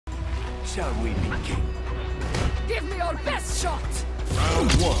Shall we begin? Give me your best shot!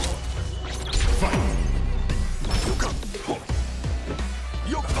 Round one. Fight!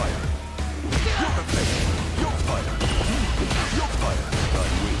 Yoke fire! Yoke fire! Yoke fire! Yoke fire!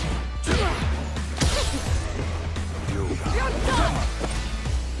 I'm waiting. Yoga. You're done!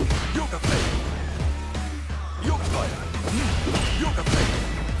 Yoga flame! Yoke fire! Yoga flame!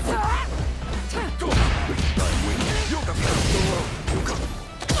 I'm waiting. Yoga flame! Yoga.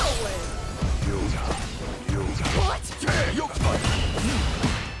 No way! Yoga. Yoga. What? Yoke fire!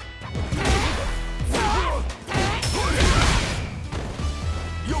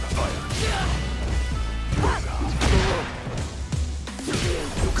 Yoke fire!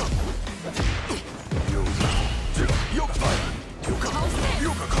 Yoke fire!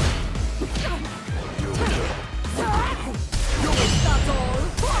 That's all!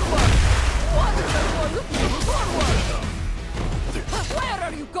 Forward! Wonderful! Forward! Where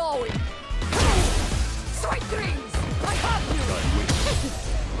are you going? Sweet dreams! I have you!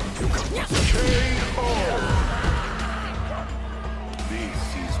 This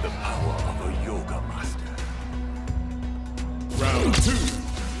is the power of a yoga master. Round two.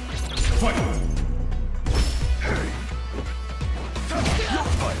 Fight! Hey!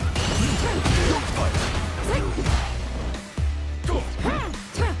 Yoke fire! Yoke fire! Yoke fire!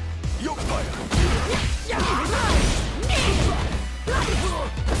 Yoke fire!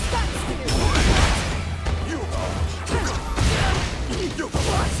 Yoga! Yoga!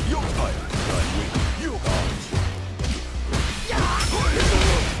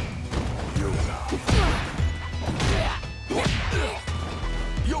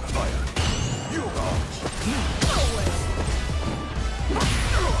 Yoke fire! Yoga!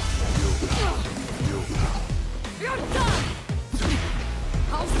 Yoga! You're done!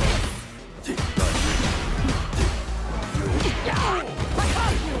 How's this? I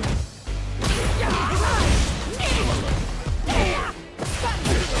have you!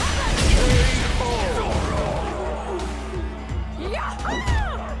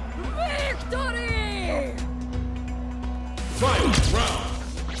 Victory! Final round.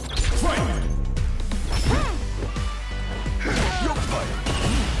 Fight! Yoke fire!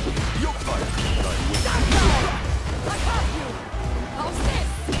 Yoke fire! I have you! How's this?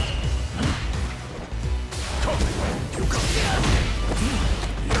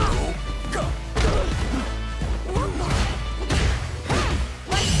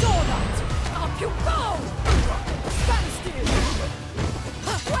 I saw that! Up you go! Stand still!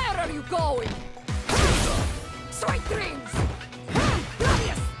 Where are you going? Sweet dreams!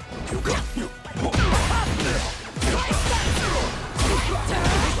 Glorious!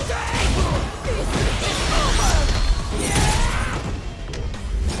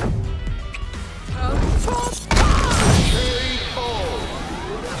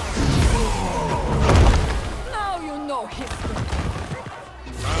 Now you know history.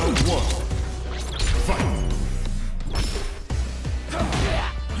 Round one. Fight!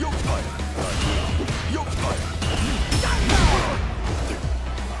 Yoke fire! Yoke fire!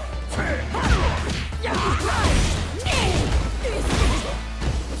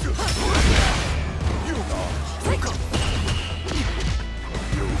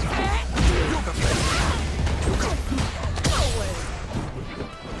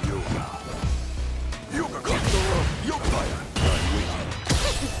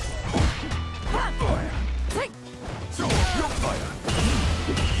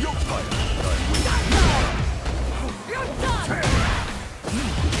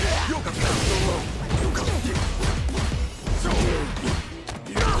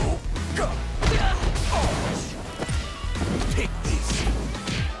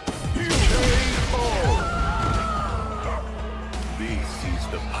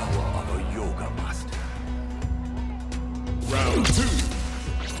 Round two.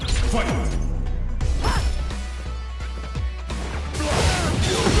 Fight!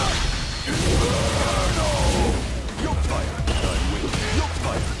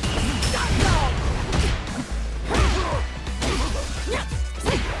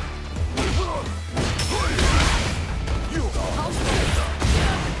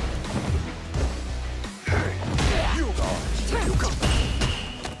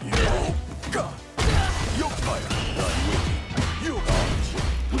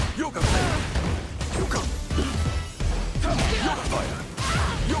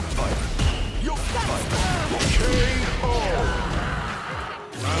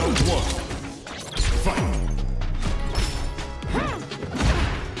 Round one. Fight!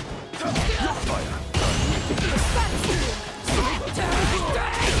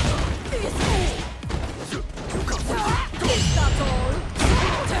 That's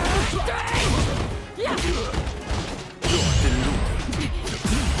all.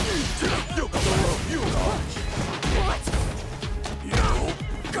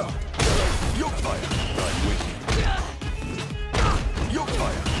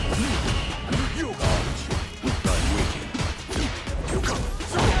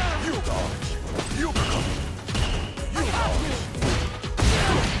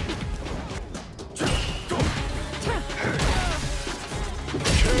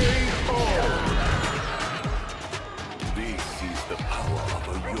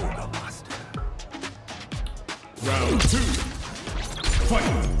 two,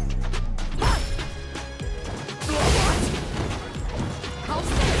 fight!